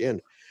boss fight at the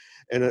end.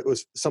 And it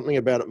was something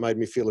about it made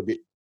me feel a bit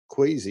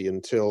queasy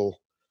until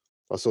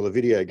I saw the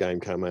video game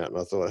come out, and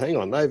I thought, hang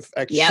on, they've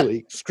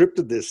actually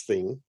scripted this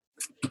thing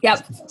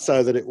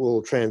so that it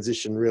will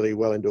transition really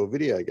well into a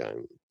video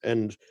game.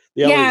 And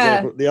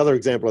the other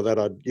example of that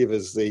I'd give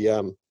is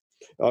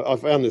I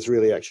found this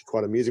really actually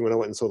quite amusing when I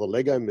went and saw the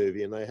Lego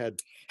movie, and they had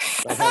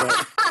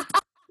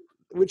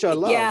which I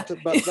loved,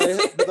 but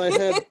they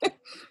had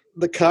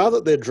the car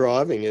that they're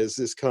driving is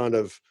this kind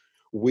of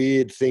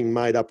weird thing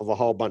made up of a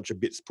whole bunch of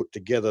bits put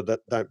together that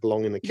don't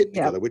belong in the kit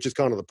together, which is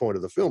kind of the point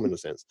of the film in a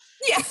sense.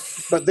 Yeah.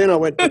 But then I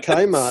went to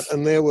Kmart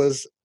and there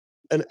was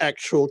an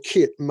actual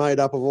kit made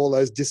up of all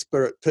those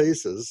disparate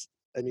pieces.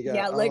 And you go,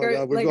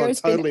 we've gone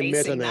totally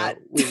meta now.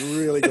 We've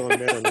really gone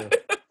meta now.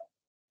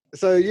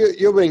 So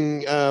you're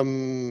being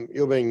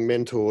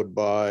mentored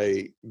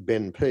by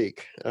Ben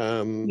Peake.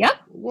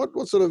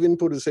 What sort of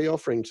input is he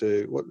offering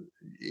to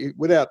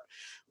without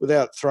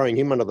throwing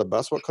him under the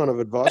bus? What kind of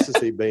advice has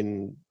he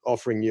been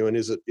offering you, and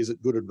is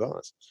it good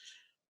advice?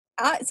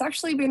 It's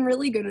actually been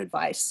really good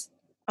advice,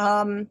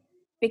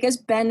 because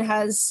Ben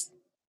has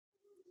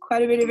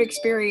quite a bit of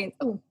experience.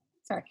 Oh,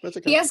 sorry, that's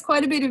okay. He has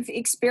quite a bit of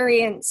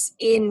experience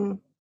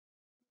in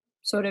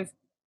sort of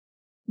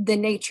the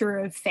nature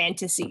of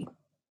fantasy.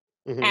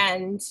 Mm-hmm.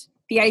 And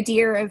the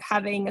idea of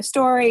having a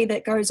story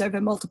that goes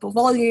over multiple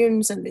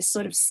volumes and this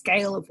sort of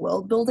scale of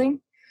world building.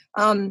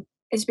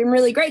 It's been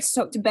really great to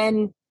talk to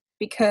Ben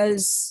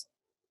because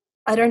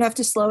I don't have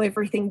to slow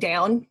everything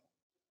down.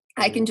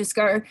 I can just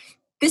go,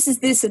 this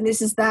is this and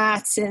this is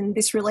that, and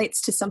this relates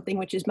to something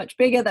which is much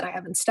bigger that I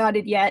haven't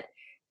started yet.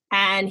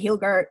 And he'll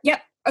go,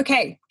 yep,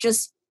 okay,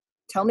 just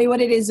tell me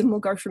what it is and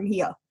we'll go from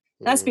here.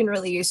 That's been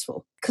really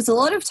useful because a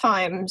lot of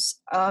times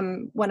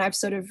when I've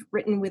sort of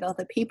written with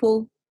other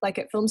people, like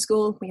at film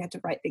school, we had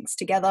to write things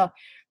together.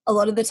 A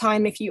lot of the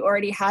time, if you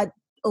already had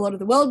a lot of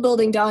the world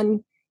building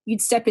done,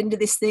 you'd step into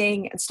this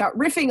thing and start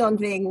riffing on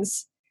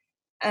things.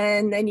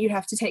 And then you'd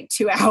have to take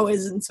 2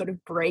 hours and sort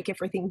of break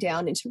everything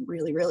down into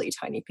really, really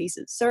tiny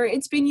pieces. So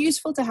it's been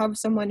useful to have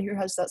someone who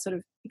has that sort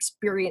of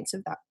experience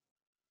of that.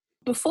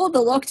 Before the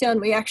lockdown,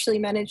 we actually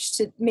managed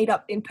to meet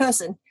up in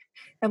person.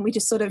 And we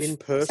just sort of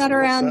sat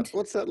around.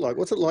 What's that like?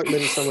 What's it like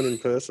meeting someone in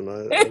person?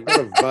 I've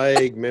got a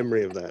vague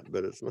memory of that,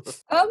 but it's not.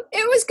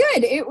 It was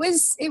good.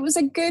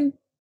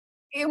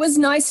 It was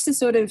nice to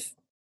sort of,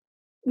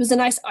 it was a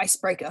nice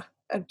icebreaker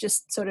of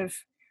just sort of,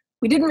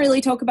 we didn't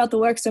really talk about the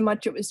work so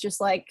much. It was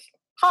just like,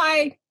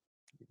 hi,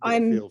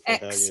 I'm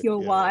X, you're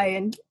Y,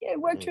 and it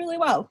worked really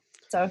well.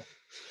 So.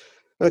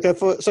 Okay,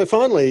 so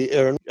finally,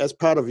 Erin, as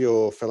part of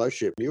your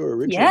fellowship, you were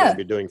originally going to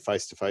be doing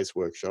face-to-face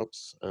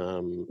workshops.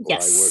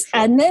 Yes,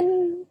 and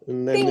then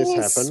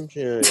this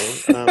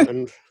happened.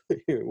 And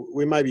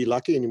we may be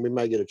lucky and we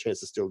may get a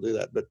chance to still do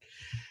that, but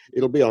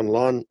it'll be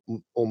online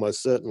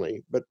almost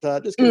certainly. But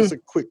just give us a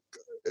quick,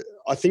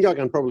 I think I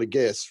can probably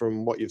guess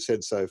from what you've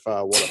said so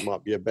far what it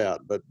might be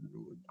about, but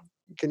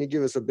can you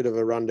give us a bit of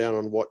a rundown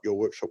on what your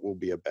workshop will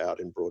be about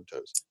in broad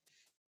terms?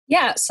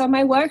 Yeah, so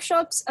my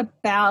workshop's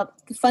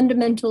about the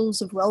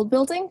fundamentals of world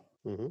building.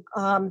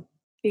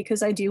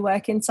 Because I do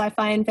work in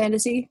sci-fi and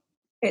fantasy.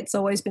 It's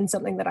always been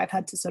something that I've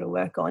had to sort of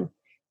work on.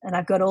 And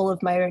I've got all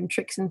of my own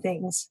tricks and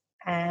things.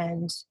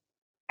 And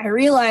I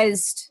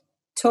realized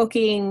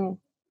talking,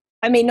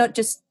 not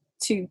just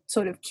to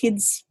sort of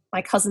kids,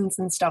 my cousins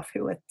and stuff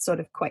who are sort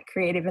of quite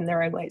creative in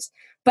their own ways,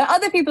 but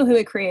other people who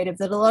are creative,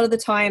 that a lot of the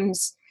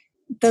times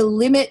the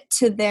limit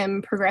to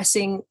them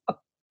progressing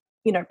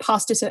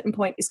past a certain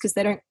point is because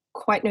they don't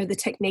quite know the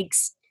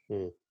techniques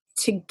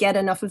to get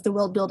enough of the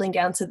world building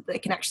down so that they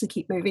can actually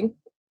keep moving.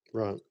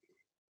 Right.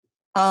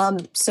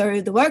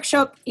 So the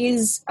workshop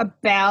is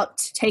about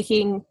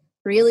taking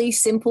really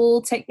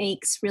simple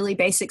techniques, really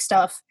basic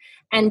stuff,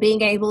 and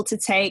being able to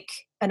take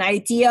an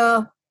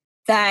idea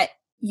that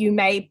you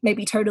may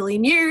be totally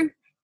new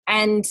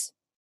and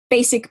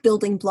basic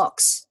building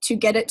blocks to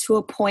get it to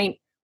a point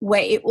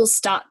where it will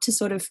start to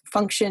sort of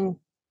function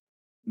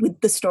with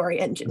the story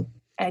engine.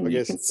 And I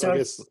guess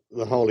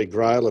the holy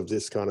grail of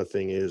this kind of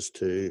thing is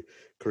to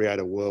create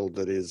a world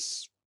that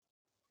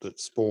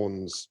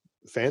spawns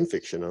fan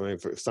fiction.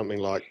 For something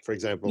like, for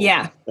example,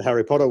 the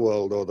Harry Potter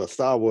world or the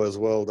Star Wars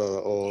world,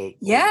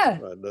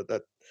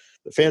 that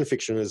the fan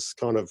fiction is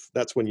kind of,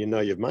 that's when you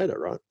know you've made it,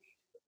 right?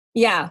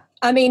 Yeah,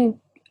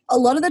 a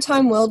lot of the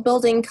time world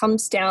building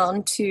comes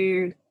down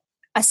to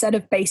a set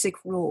of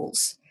basic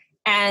rules,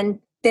 and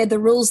they're the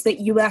rules that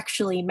you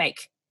actually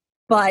make,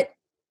 but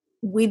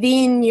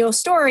within your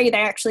story,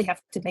 they actually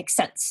have to make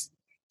sense.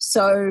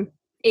 So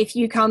if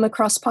you come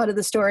across part of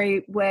the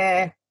story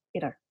where,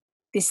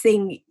 this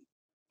thing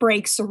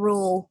breaks a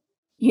rule,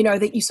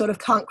 that you sort of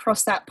can't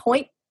cross that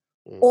point,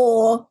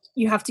 or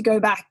you have to go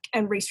back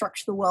and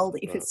restructure the world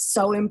if it's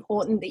so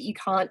important that you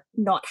can't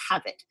not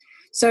have it.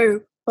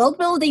 So world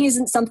building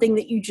isn't something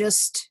that you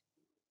just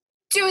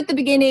do at the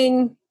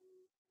beginning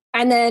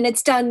and then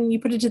it's done, you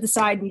put it to the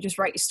side and you just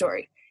write your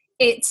story.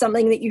 It's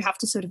something that you have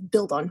to sort of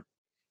build on.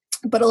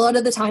 But a lot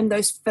of the time,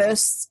 those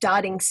first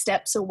starting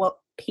steps are what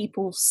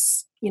people,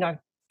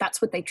 that's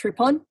what they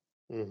trip on.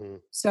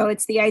 So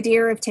it's the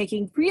idea of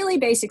taking really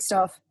basic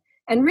stuff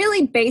and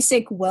really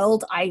basic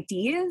world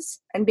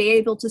ideas and be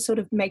able to sort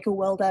of make a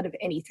world out of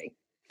anything.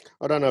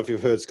 I don't know if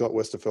you've heard Scott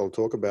Westerfeld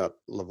talk about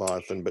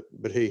Leviathan,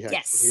 but he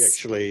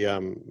actually,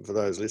 for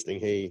those listening,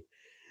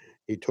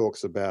 he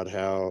talks about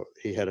how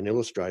he had an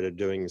illustrator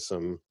doing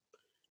some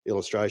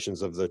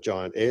illustrations of the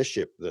giant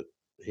airship that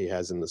he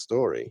has in the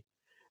story.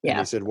 And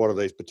he said, what are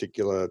these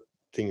particular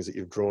things that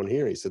you've drawn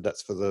here? He said,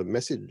 that's for the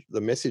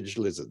message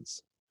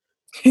lizards.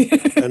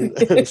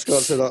 And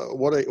Scott said,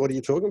 what are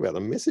you talking about? The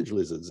message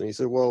lizards. And he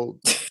said, well,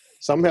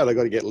 somehow they've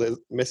got to get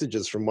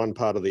messages from one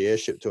part of the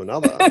airship to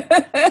another.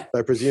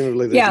 So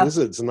presumably there's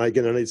lizards and they're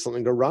going to need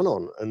something to run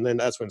on. And then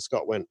that's when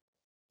Scott went,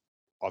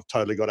 I've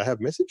totally got to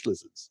have message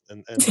lizards.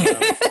 And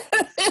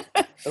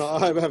I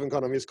hope I haven't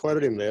kind of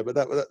misquoted him there, but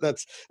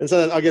that's, and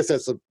so I guess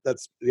that's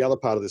the other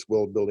part of this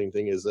world building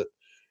thing, is that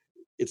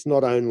it's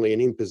not only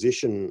an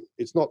imposition,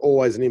 it's not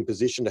always an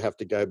imposition to have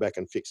to go back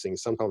and fix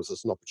things. Sometimes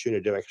it's an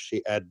opportunity to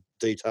actually add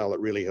detail that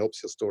really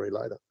helps your story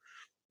later.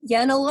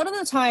 Yeah, and a lot of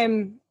the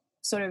time,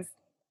 sort of,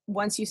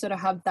 once you sort of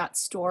have that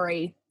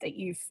story that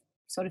you've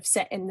sort of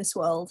set in this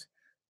world,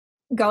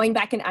 going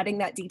back and adding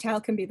that detail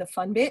can be the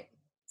fun bit.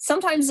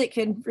 Sometimes it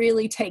can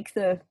really take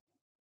the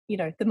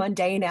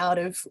mundane out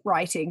of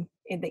writing,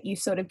 in that you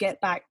sort of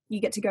get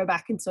to go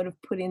back and sort of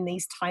put in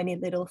these tiny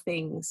little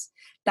things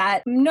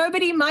that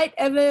nobody might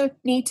ever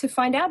need to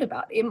find out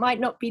about. It might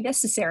not be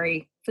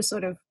necessary for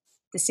sort of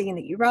the scene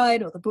that you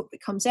write or the book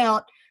that comes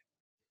out,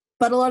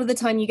 but a lot of the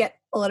time you get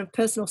a lot of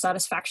personal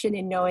satisfaction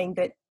in knowing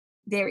that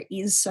there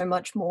is so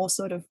much more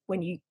sort of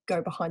when you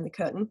go behind the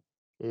curtain.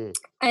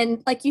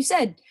 And like you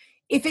said,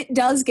 if it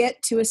does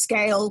get to a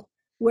scale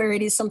where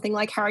it is something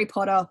like Harry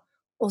Potter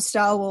or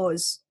Star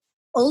Wars,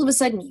 all of a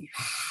sudden you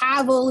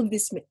have all of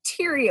this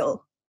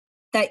material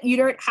that you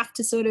don't have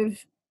to sort of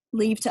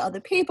leave to other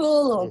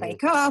people or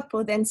make up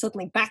or then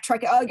suddenly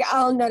backtrack.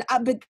 Oh no,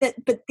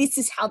 but this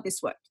is how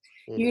this worked.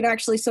 You can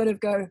actually sort of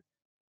go,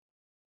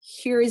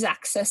 here is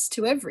access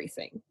to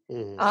everything.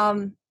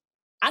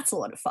 That's a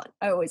lot of fun.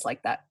 I always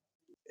like that.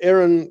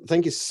 Erin,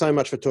 thank you so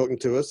much for talking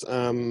to us.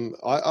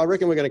 I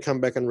reckon we're going to come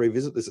back and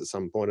revisit this at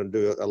some point and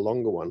do a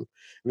longer one. And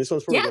this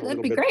one's probably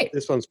that'd be great.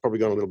 This one's probably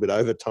gone a little bit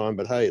over time,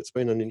 but hey, it's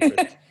been an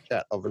interesting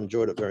chat. I've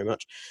enjoyed it very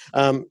much.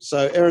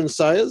 So, Erin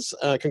Sayers,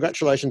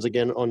 congratulations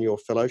again on your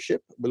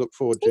fellowship. We look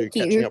forward to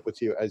catching up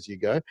with you as you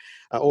go.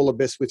 All the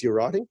best with your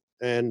writing,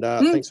 and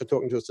thanks for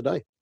talking to us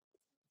today.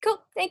 Cool,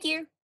 thank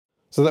you.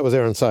 So that was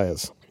Erin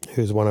Sayers,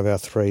 who's one of our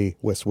 3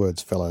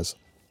 WestWords Fellows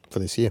for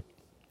this year.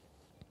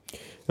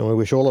 And we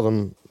wish all of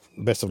them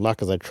best of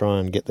luck as they try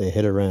and get their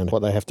head around what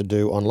they have to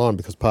do online,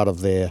 because part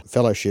of their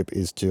fellowship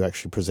is to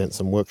actually present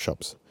some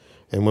workshops.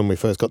 And when we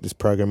first got this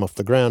program off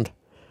the ground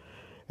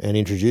and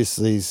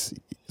introduced these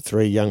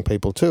 3 young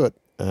people to it,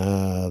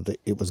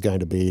 it was going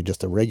to be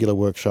just a regular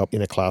workshop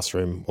in a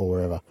classroom or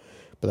wherever.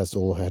 But that's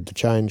all had to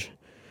change.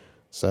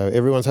 So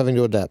everyone's having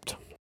to adapt.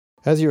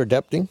 As you're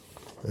adapting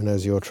and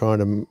as you're trying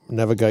to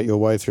navigate your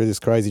way through this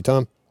crazy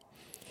time,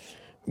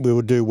 we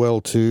would do well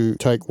to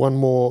take one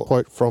more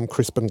quote from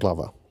Crispin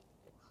Glover.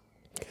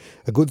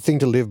 A good thing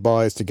to live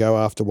by is to go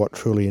after what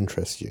truly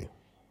interests you.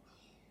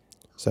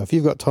 So if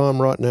you've got time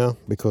right now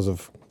because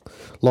of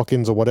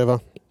lock-ins or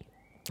whatever,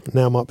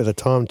 now might be the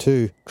time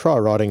to try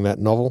writing that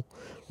novel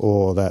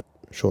or that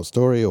short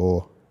story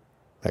or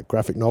that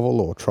graphic novel,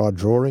 or try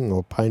drawing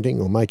or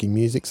painting or making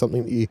music,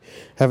 something that you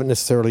haven't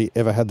necessarily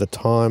ever had the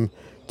time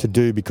to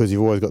do because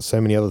you've always got so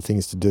many other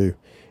things to do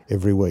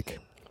every week.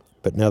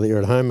 But now that you're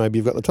at home, maybe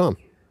you've got the time.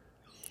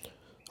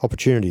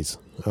 Opportunities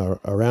are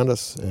around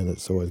us, and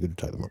it's always good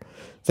to take them on.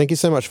 Thank you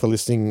so much for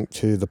listening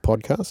to the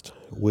podcast.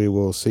 We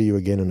will see you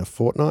again in a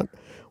fortnight.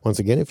 Once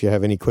again, if you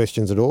have any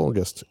questions at all,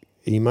 just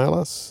email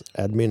us,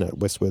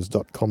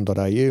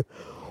 admin@westwords.com.au,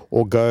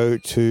 or go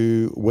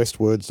to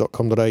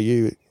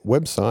westwords.com.au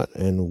website,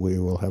 and we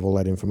will have all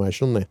that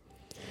information on there.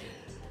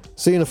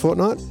 See you in a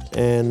fortnight,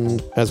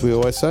 and as we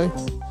always say,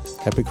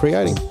 happy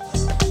creating.